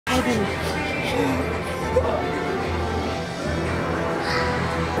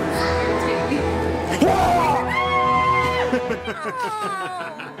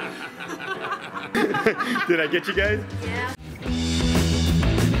Did I get you guys? Yeah.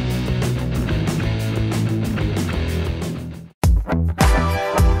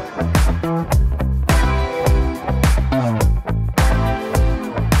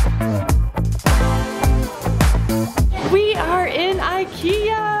 We are in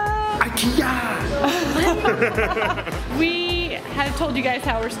IKEA! IKEA! We had told you guys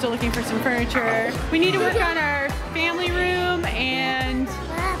how we're still looking for some furniture. We need to work on our family room, and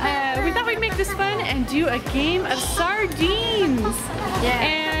we thought we'd make this fun and do a game of sardines. Yeah.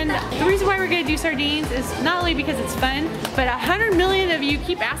 And the reason why we're gonna do sardines is not only because it's fun, but 100 million of you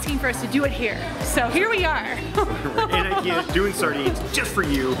keep asking for us to do it here. So here we are. We're in IKEA doing sardines just for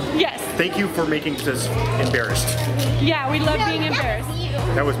you. Yes. Thank you for making us embarrassed. Yeah, we love being embarrassed.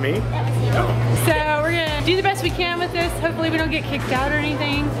 That was me? So we're gonna do the best we can with this. Hopefully we don't get kicked out or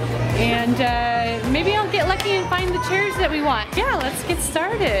anything. And maybe I'll get lucky and find the chairs that we want. Yeah, let's get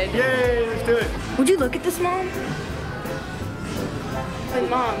started. Yay, let's do it. Would you look at this, Mom? Wait,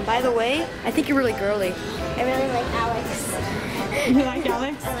 Mom, by the way, I think you're really girly. I really like Alex. You like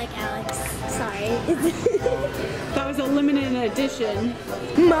Alex? I like Alex. Sorry. That was a limited edition.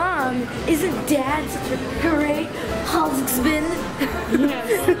 Mom, isn't Dad such a great husband?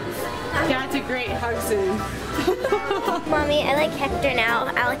 Yes. Dad's a great husband. Mommy, I like Hector now.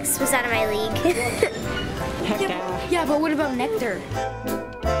 Alex was out of my league. Hector. Yeah, but what about Nectar?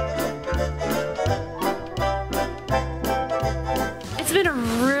 It's been a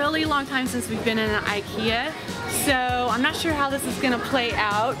really long time since we've been in an IKEA, so I'm not sure how this is gonna play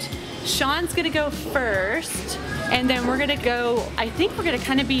out. Sean's gonna go first, and then we're gonna go, I think we're gonna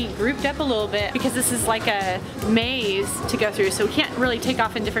kind of be grouped up a little bit because this is like a maze to go through, so we can't really take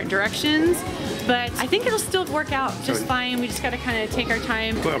off in different directions, but I think it'll still work out just fine. We just gotta kind of take our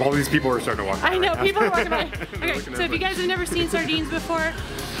time. All these people are starting to walk by. I know, right people now. are walking by. Okay, so if you guys have never seen sardines before,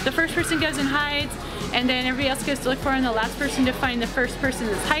 the first person goes and hides, and then everybody else goes to look for it, and the last person to find the first person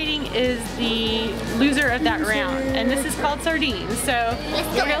that's hiding is the loser of that round. And this is called sardines. So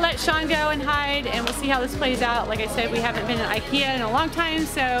we're gonna let Sean go and hide, and we'll see how this plays out. Like I said, we haven't been in IKEA in a long time,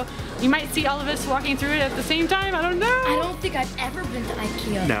 so you might see all of us walking through it at the same time. I don't know. I don't think I've ever been to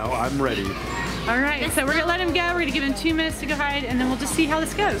IKEA. Now I'm ready. All right, so we're gonna let him go. We're gonna give him 2 minutes to go hide, and then we'll just see how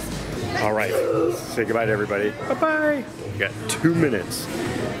this goes. All right, say goodbye to everybody. Bye-bye. We got 2 minutes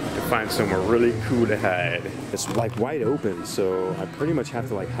to find somewhere really cool to hide. It's like wide open, so I pretty much have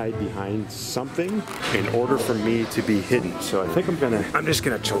to like hide behind something in order for me to be hidden. So I think I'm just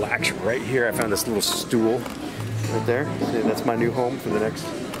gonna chillax right here. I found this little stool right there. See, that's my new home for the next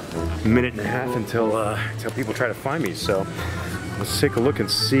minute and a half until people try to find me. So let's take a look and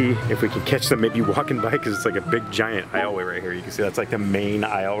see if we can catch them maybe walking by, because it's like a big giant aisleway right here. You can see that's like the main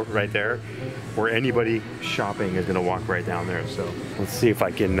aisle right there where anybody shopping is gonna walk right down there. So let's see if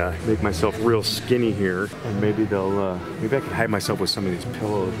I can make myself real skinny here, and maybe they'll, maybe I can hide myself with some of these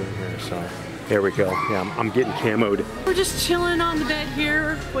pillows right here. So there we go. Yeah, I'm getting camoed. We're just chilling on the bed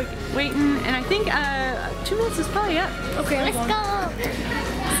here, waiting, and I think 2 minutes is probably up. Okay, Let's go.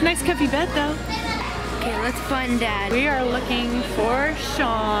 It's a nice comfy bed though. Okay, let's find Dad. We are looking for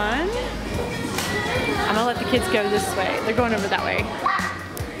Sean. I'm gonna let the kids go this way. They're going over that way.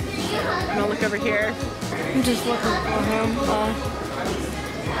 I'm gonna look over here. I'm just looking for him.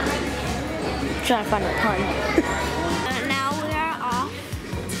 Trying to find a pun. Now we are off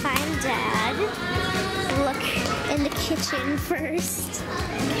to find Dad. Look in the kitchen first,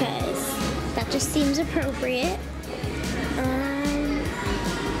 because that just seems appropriate.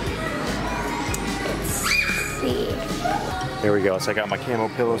 Let's see. There we go. So I got my camo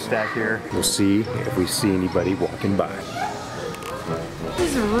pillow stack here. We'll see if we see anybody walking by.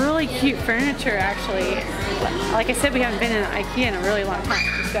 This is really cute furniture, actually. Like I said, we haven't been in IKEA in a really long time.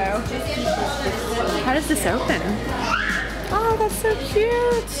 So, how does this open? Oh, that's so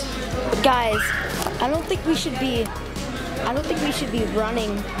cute. Guys, I don't think we should be running. I don't think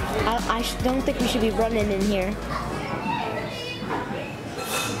we should be running in here.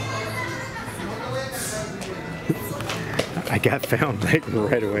 I got found like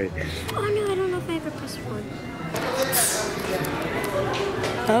right away. Oh no, I don't know if I ever pressed record.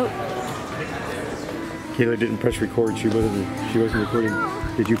 Oh. Kayla didn't press record. She wasn't recording.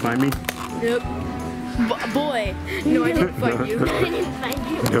 Did you find me? Nope. Boy. No, I didn't find you. I didn't find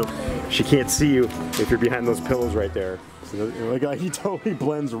you. No. She can't see you if you're behind those pillows right there. So, like, he totally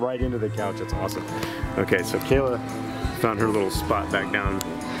blends right into the couch. That's awesome. Okay, so Kayla found her little spot back down.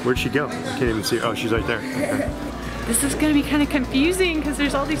 Where'd she go? I can't even see her. Oh, she's right there. Okay. This is gonna be kind of confusing because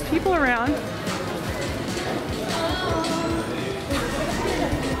there's all these people around.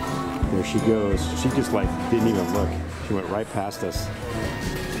 There she goes. She just like didn't even look. She went right past us.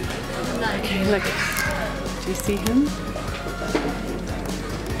 Okay, look. Do you see him?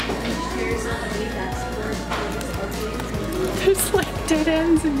 There's like dead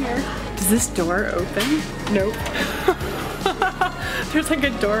ends in here. Does this door open? Nope. There's like a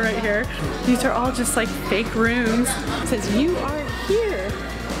door right here. These are all just like fake rooms. It says you are here.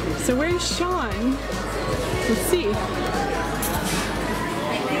 So where's Sean? Let's see.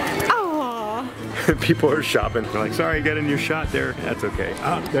 Oh. People are shopping. They're like, sorry, got a new shot there. That's okay.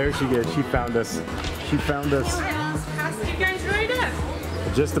 Oh, there she is. She found us. She found us. I almost passed you guys right up.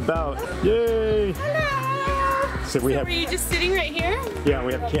 Just about. Yay! Hello. So we have. Were you just sitting right here? Yeah,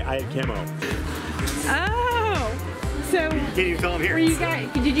 we have. I had camo. Oh. So. You can't even tell him here. Were you guys?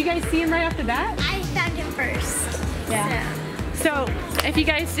 Did you guys see him right off the bat? I found him first. Yeah. So if you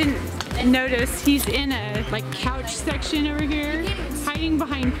guys didn't notice, he's in a like couch section over here, hiding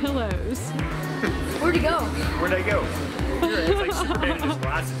behind pillows. Where'd he go? Where'd I go? Here, it's like Superman in his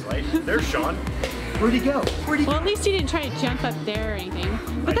glasses, right? There's Sean. Where'd he go? Where'd he go? Well, at least he didn't try to jump up there or anything.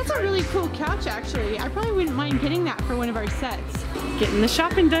 But that's a really cool couch, actually. I probably wouldn't mind getting that for one of our sets. Getting the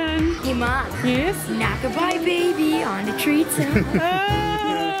shopping done. Hey, Mom. Yes? Not goodbye, baby. On to treats.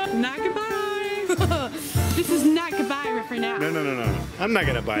 Not goodbye. This is not goodbye for now. No. I'm not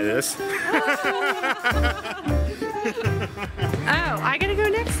gonna buy this. Oh, I gotta go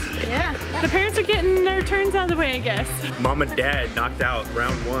next? Yeah. The parents are getting their turns out of the way, I guess. Mom and Dad knocked out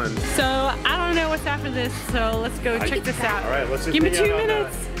round 1. So I don't know what's after this, so let's go check this out. All right, let's just give me hang 2 out on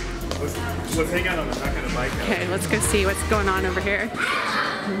minutes. Let's hang out on the back of the bike. Okay, let's go see what's going on over here.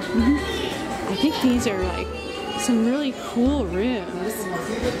 I think these are like some really cool rooms.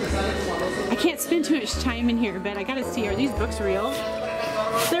 I can't spend too much time in here, but I gotta see, are these books real?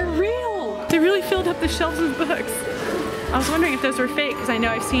 They're real! They really filled up the shelves with books. I was wondering if those were fake, because I know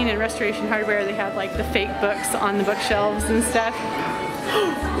I've seen in Restoration Hardware they have like the fake books on the bookshelves and stuff.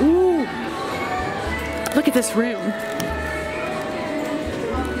 Ooh! Look at this room.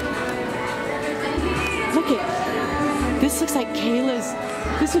 Look at, this looks like Kayla's,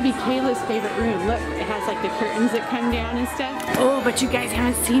 this would be Kayla's favorite room. Look, it has like the curtains that come down and stuff. Oh, but you guys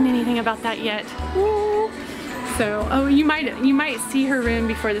haven't seen anything about that yet. Ooh. So, oh, you might see her room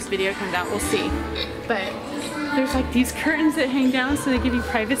before this video comes out, we'll see. But there's like these curtains that hang down so they give you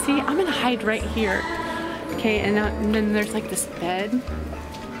privacy. I'm gonna hide right here. Okay, and then there's like this bed.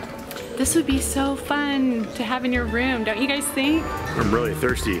 This would be so fun to have in your room, don't you guys think? I'm really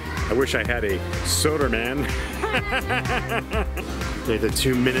thirsty. I wish I had a soda, man. Okay, the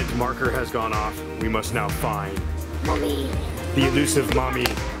 2-minute marker has gone off. We must now find Mommy. the elusive mommy.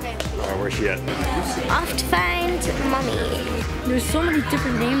 Oh, where's she at? Off to find Mommy. There's so many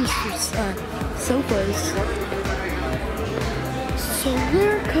different names for sofas. So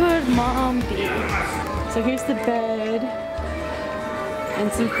where could Mom be? So here's the bed,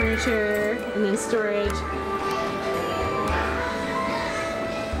 and some furniture, and then storage.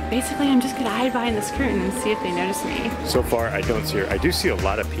 Basically, I'm just gonna hide behind this curtain and see if they notice me. So far, I don't see her. I do see a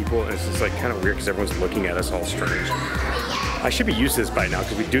lot of people, and it's just like kind of weird because everyone's looking at us all strange. I should be used to this by now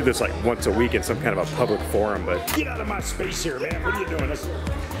because we do this like once a week in some kind of a public forum, but get out of my space here, man. What are you doing?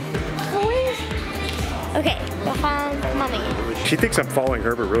 Okay, behind Mommy. She thinks I'm following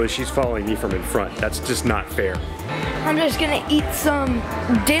her, but really she's following me from in front. That's just not fair. I'm just gonna eat some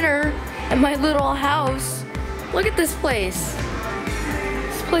dinner at my little house. Look at this place.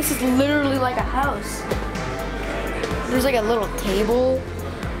 This place is literally like a house. There's like a little table.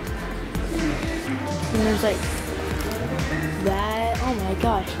 And there's like that. Oh my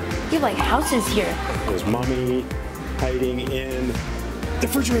gosh. You have like houses here. There's Mommy hiding in the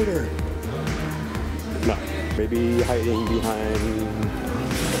refrigerator. No, maybe hiding behind...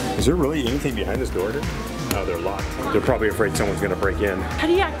 Is there really anything behind this door here? No, they're locked. They're probably afraid someone's gonna break in. How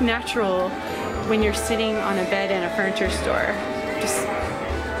do you act natural when you're sitting on a bed in a furniture store? Just...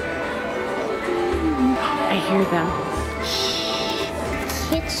 I hear them.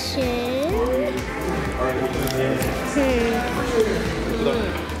 Kitchen. I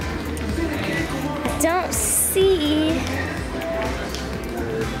don't see.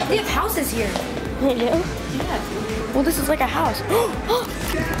 They have houses here. They do? Yeah. Well, this is like a house.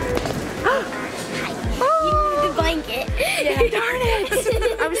 The blanket. Yeah, darn it.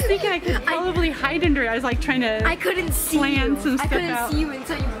 I was thinking I could probably hide under it. I was like trying to I couldn't see plan you. some stuff I couldn't out. see you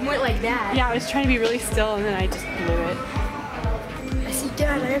until you went like that. Yeah, I was trying to be really still and then I just blew it. I see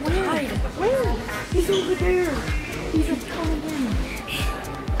Dad. I have to hide. Where? He's over there. He's just coming in.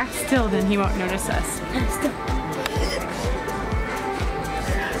 Act still, then he won't notice us. Still.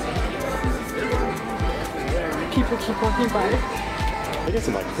 people keep walking by. They got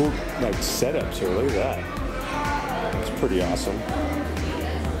some like cool like setups here. Look at that. That's pretty awesome.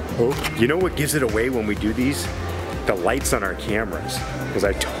 Oh, you know what gives it away when we do these? The lights on our cameras. Because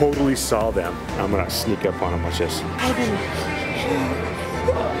I totally saw them. I'm gonna sneak up on them. Watch this.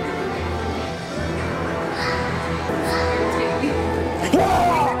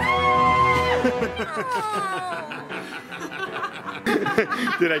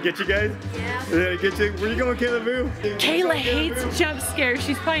 Did I get you guys? Yeah. Did I get you? Where you going, Kayla Boo? Kayla hates jump scares.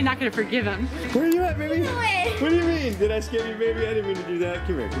 She's probably not going to forgive him. Where are you at, baby? What do you mean? Did I scare you, baby? I didn't mean to do that.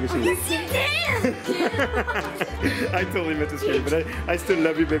 Come here. Give me some. I totally meant to scare you, but I still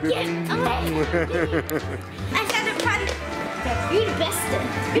love you, baby. I found a product. You're the best.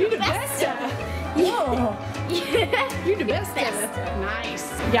 You're the best. Whoa. You're the best. Nice.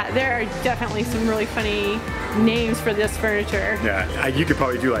 Yeah, there are definitely some really funny names for this furniture. Yeah, you could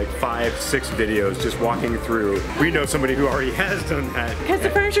probably do like 5, 6 videos just walking through. We know somebody who already has done that. Because the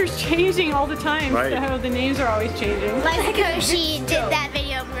furniture's changing all the time, right. So the names are always changing. Like she did that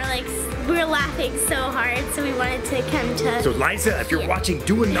video, we were laughing so hard, so we wanted to come to. So Liza, if you're watching,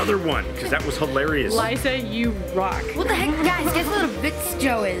 do another one, because that was hilarious. Liza, you rock. What the heck, guys? Guess what a Vix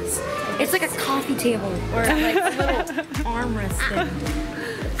Joe is? It's like a coffee table or like a little armrest thing.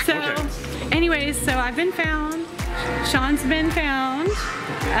 So, anyways, so I've been found. Sean's been found.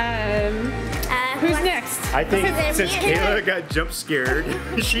 Who's next? I think since Kayla got jump scared,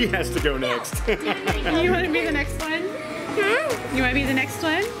 she has to go next. You want to be the next one? You want to be the next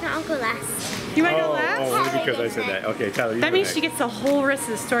one? No, I'll go last. You want to go last? Oh, only because I said that. Okay, Tyler, you That go means next. she gets the whole rest of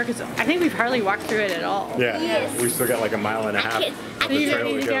the store because I think we've hardly walked through it at all. Yeah, Yes. we still got like a mile and a half. Are you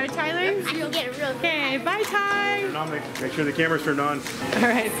ready to go, Tyler? I can get it real quick. Okay, bye, Ty. Make sure the camera's turned on. All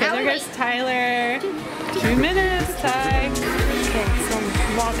right, so there goes Tyler. 2 minutes, Ty. Okay, so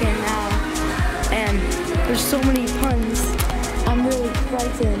I'm walking now, and there's so many puns. I'm really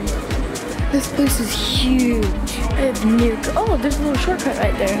frightened. This place is huge. I have oh, there's a little shortcut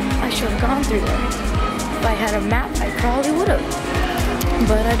right there. I should have gone through there. If I had a map, I probably would have.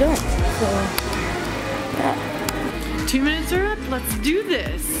 But I don't, so yeah. 2 minutes are up, let's do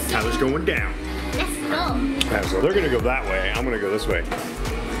this. Tyler's going down. Let's go. Yeah, so they're gonna go that way. I'm gonna go this way.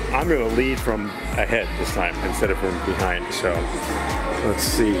 I'm gonna lead from ahead this time instead of from behind. So let's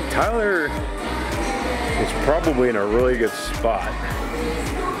see. Tyler is probably in a really good spot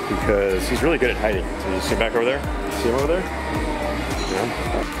because he's really good at hiding. So you see him back over there? See him over there?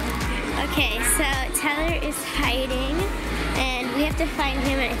 Yeah. Okay, so Tyler is hiding, and we have to find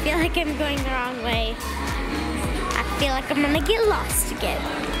him. And I feel like I'm going the wrong way. I feel like I'm gonna get lost again.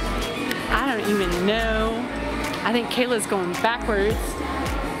 I don't even know. I think Kayla's going backwards.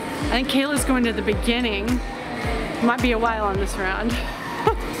 I think Kayla's going to the beginning. Might be a while on this round.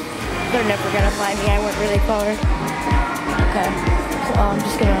 They're never gonna find me. I went really far. Okay, so I'm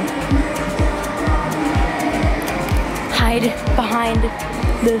just gonna hide behind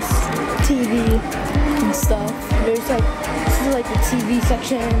this TV and stuff. There's like, this is like the TV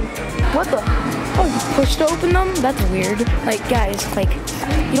section. What the? Oh, you push to open them? That's weird. Like, guys, like,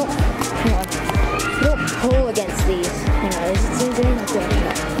 you don't, hang on. You don't pull against these. You know, it's they're not good.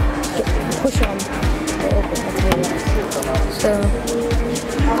 Push them to open. That's weird. So,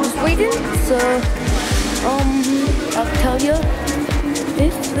 I'm just waiting. So, I'll tell you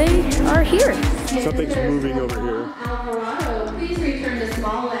if they are here. Something's moving over here. Alvarado, please return to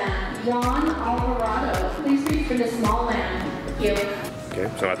small land. Juan Alvarado, please return to small land. Thank you. Okay,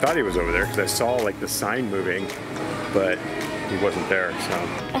 so I thought he was over there because I saw like the sign moving, but he wasn't there, so.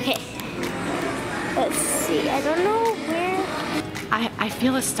 Okay. Let's see. I don't know where. I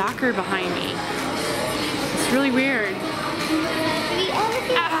feel a stalker behind me. It's really weird. The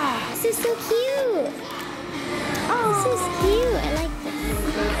elephant. Ah. This is so cute. Oh, this is cute. I like this.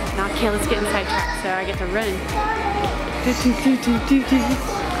 Now Kayla's getting sidetracked, so I get to run.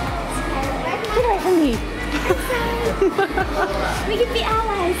 Get away from me. We can be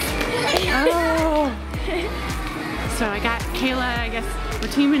allies. Oh. So I got Kayla, I guess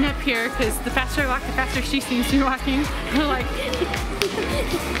we're teaming up here because the faster I walk, the faster she seems to be walking. We're like,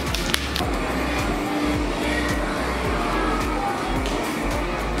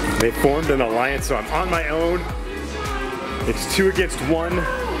 They formed an alliance, so I'm on my own. It's 2 against 1.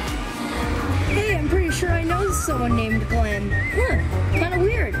 Hey, I'm pretty sure I know someone named Glenn. Huh, kind of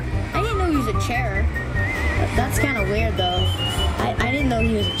weird. I didn't know he was a chair. That's kind of weird though. I didn't know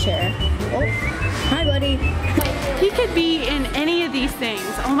he was a chair. Oh, hi buddy. he could be in any of these things.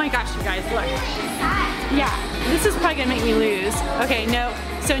 Oh my gosh, you guys, look. Yeah, this is probably gonna make me lose. Okay, no,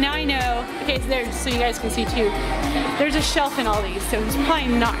 so now I know. Okay, so there, so you guys can see too. There's a shelf in all these, so he's probably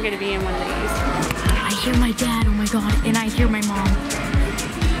not gonna be in one of these. I hear my dad, oh my god, and I hear my mom.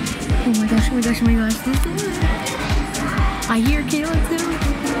 Oh my gosh, oh my gosh, oh my gosh. I hear Kayla too.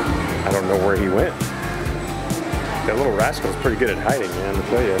 I don't know where he went. That little rascal's pretty good at hiding, man, I'll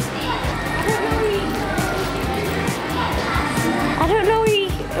tell you. I don't know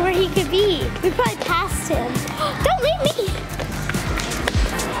where he could be. We probably passed him. Don't leave me!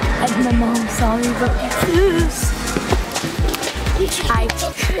 And my mom saw me, but yes.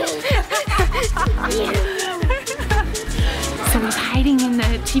 So he's hiding in the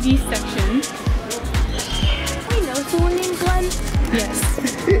TV section. We know someone named Glenn?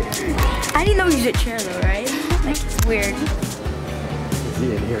 Yes. I didn't know he was a chair though, right? Like, it's weird. Is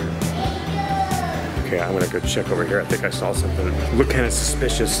he in here? Okay, I'm gonna go check over here. I think I saw something. Look kind of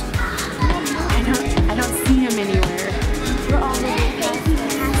suspicious. I don't see him anywhere. We're all moving past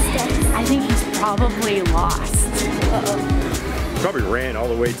him. I think he's probably lost. Probably ran all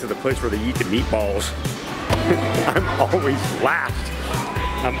the way to the place where they eat the meatballs. I'm always last.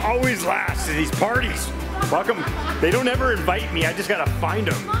 I'm always last at these parties. Fuck them. They don't ever invite me. I just gotta find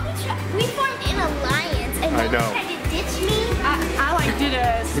them. We formed an alliance, and I then know. you tried to ditch me. I like did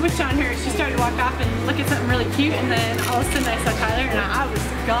a switch on her. She started to walk off and look at something really cute, and then all of a sudden I saw Tyler, and I was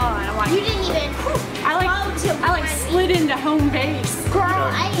gone. I'm like, You didn't even. I like slid into home base. Girl,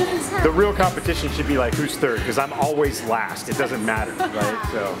 I didn't tell. The real competition should be like who's third, because I'm always last. It doesn't matter, right?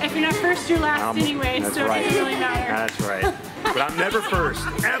 So. If you're not first, you're last anyway, That's so right. it doesn't really matter. That's right. But I'm never first,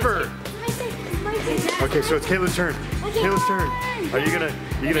 ever. Okay, so it's Kayla's turn. Kayla's turn. Are you gonna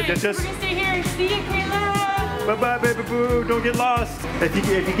ditch us? We're gonna stay here. See you, Kayla. Bye bye, baby boo. Don't get lost. If you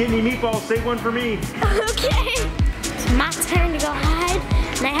get any meatballs, save one for me. Okay. It's my turn to go hide,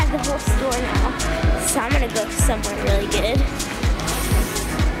 and I have the whole store now. So I'm gonna go somewhere really good.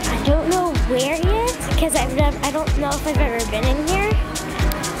 I don't know where yet, because I don't know if I've ever been in here.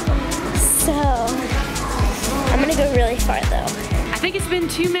 So I'm gonna go really far though. I think it's been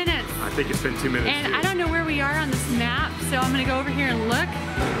 2 minutes. I think it's been 2 minutes. And too. I don't know where we are on this map, so I'm gonna go over here and look.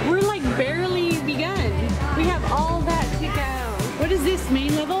 We're like barely begun. We have all that to go. What is this,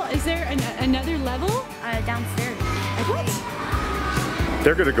 main level? Is there another level? Downstairs. What?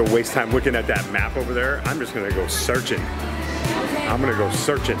 They're gonna go waste time looking at that map over there. I'm just gonna go searching. I'm gonna go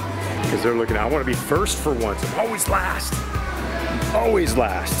searching because they're looking. I want to be first for once. I'm always last. Always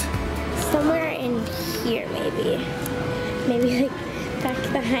last. Somewhere in here, maybe. Maybe like back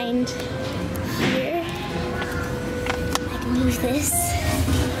behind here. I can move this.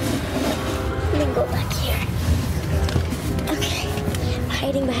 And then go back here. Okay. I'm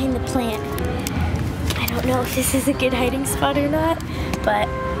hiding behind the plant. I don't know if this is a good hiding spot or not, but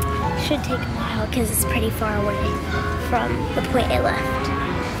it should take a while because it's pretty far away from the point I left.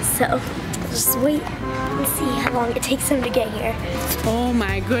 So I'll just wait and see how long it takes them to get here. Oh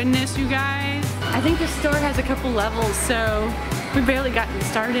my goodness, you guys. I think the store has a couple levels, so we barely gotten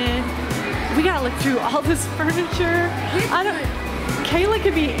started. We gotta look through all this furniture. Kayla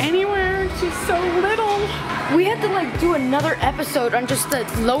could be anywhere. She's so little. We had to like do another episode on just the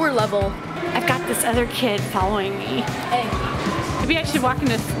lower level. I've got this other kid following me. Hey. Maybe I should walk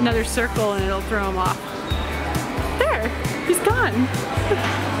in another circle and it'll throw him off. There, he's gone.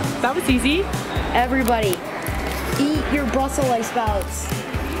 That was easy. Everybody, eat your Brussels sprouts.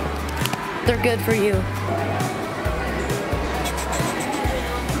 They're good for you.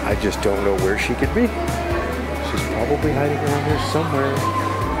 I just don't know where she could be. She's probably hiding around here somewhere.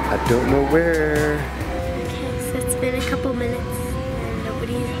 I don't know where. Okay, so it's been a couple minutes and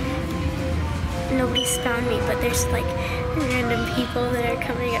nobody's found me, but there's like random people that are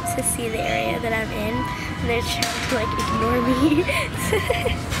coming up to see the area that I'm in, and they're trying to like ignore me.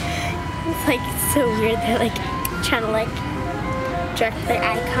 It's like so weird. They're like trying to like jerk their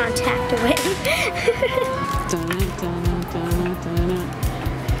eye contact away.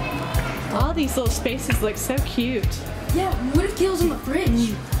 All these little spaces look so cute. Yeah, what if Kayla's in the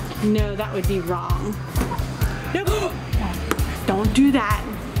fridge? No, that would be wrong. Nope. Don't do that.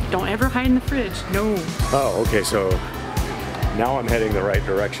 Don't ever hide in the fridge. No. Oh, okay, so now I'm heading the right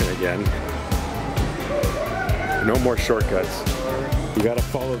direction again. No more shortcuts. You gotta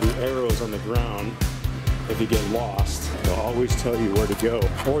follow the arrows on the ground. If you get lost, they'll always tell you where to go.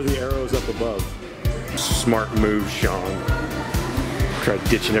 Or the arrows up above. Smart move, Sean. Try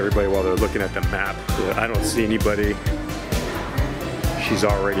ditching everybody while they're looking at the map. Yeah, I don't see anybody. She's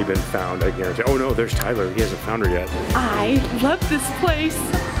already been found, I guarantee. Oh no, there's Tyler. He hasn't found her yet. I love this place.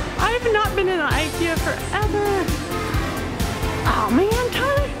 I have not been in an IKEA forever. Oh man,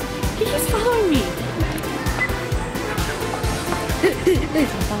 Tyler, he keeps following me.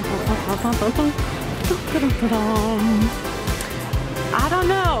 I don't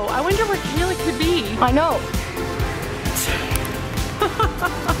know. I wonder where Kayla could be. I know.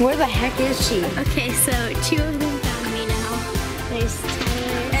 Where the heck is she? Okay, so 2 of them found me now. There's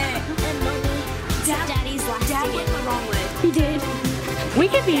Tyler and Mommy. Daddy's last Dad again. went the wrong way. He did. We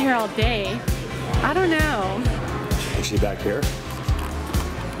could be here all day. I don't know. Is she back here?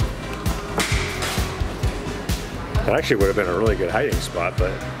 That actually would have been a really good hiding spot,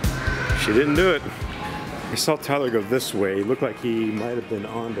 but she didn't do it. I saw Tyler go this way. He looked like he might have been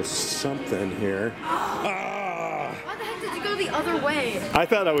onto something here. Ah! Why the heck did you go the other way? I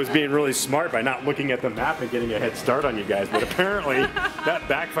thought I was being really smart by not looking at the map and getting a head start on you guys, but apparently that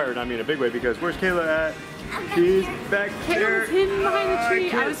backfired on me in a big way because where's Kayla at? She's back there. Kayla was hidden behind the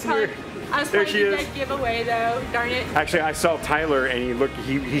tree. I was There probably she is. that giveaway though. Darn it. Actually, I saw Tyler and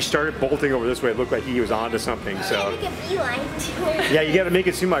he started bolting over this way. It looked like he was onto something. So Make a beeline to it. yeah, you got to make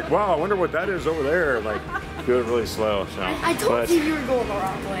it seem like, wow, I wonder what that is over there. Like, do it really slow. So I told you you were going the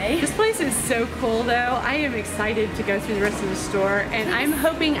wrong way. This place is so cool though. I am excited to go through the rest of the store and I'm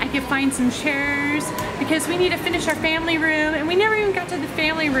hoping I can find some chairs because we need to finish our family room and we never even got to the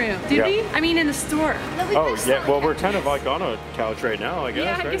family room, did Yeah. we? I mean in the store. Oh yeah, well we're kind of like on a couch right now, I guess.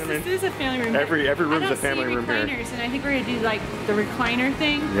 Yeah, I right? guess this is a family room. every room's a family room I here. don't see recliners, and I think we're gonna do like the recliner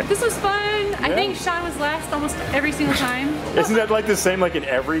thing. Yeah. This was fun. I Yeah. think Sean was last almost every single time. Isn't that like the same like in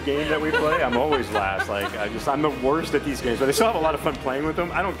every game that we play? I'm always last. Like I'm the worst at these games, but I still have a lot of fun playing with them.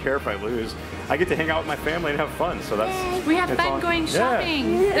 I don't care if I lose. I get to hang out with my family and have fun. So that's We have that's fun all- going Yeah.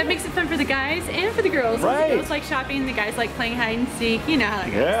 shopping. That makes it fun for the guys and for the girls. Right. The girls like shopping, the guys like playing hide and seek. You know how that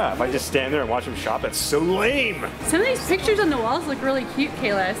goes. Yeah, if I just stand there and watch them shop, that's so lame. Some of these pictures on the walls look really cute,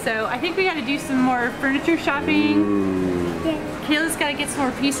 Kayla. So I think we got to do some more furniture shopping. Kayla's got to get some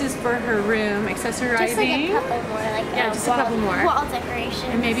more pieces for her room, accessorizing. Just like a couple more, like Yeah, just a couple more. wall decorations.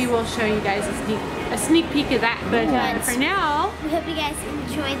 And maybe we'll show you guys a sneak peek of that. But Yes. for now, We hope you guys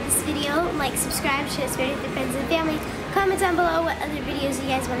enjoyed this video. Like, subscribe, share this video with your friends and family. Comment down below what other videos you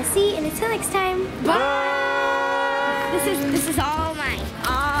guys want to see. And until next time, Bye. this is all mine.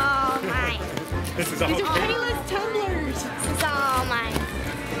 All mine. This is all. these are Kayla's tumblers. This is all mine.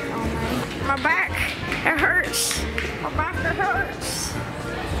 All mine. My back, it hurts. My back, it hurts.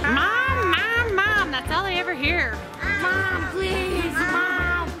 Mom, Mom, Mom. That's all I ever hear. Mom, please,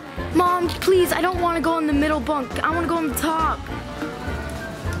 Mom. Mom, please, I don't want to go in the middle bunk. I want to go on the top.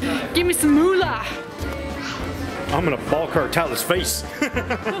 Give me some moolah. I'm gonna ball cart Tyler's face. Her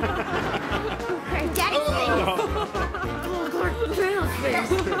daddy's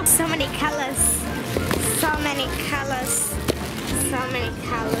face. So many colors. So many colors. So many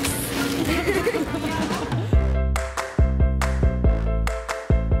colors.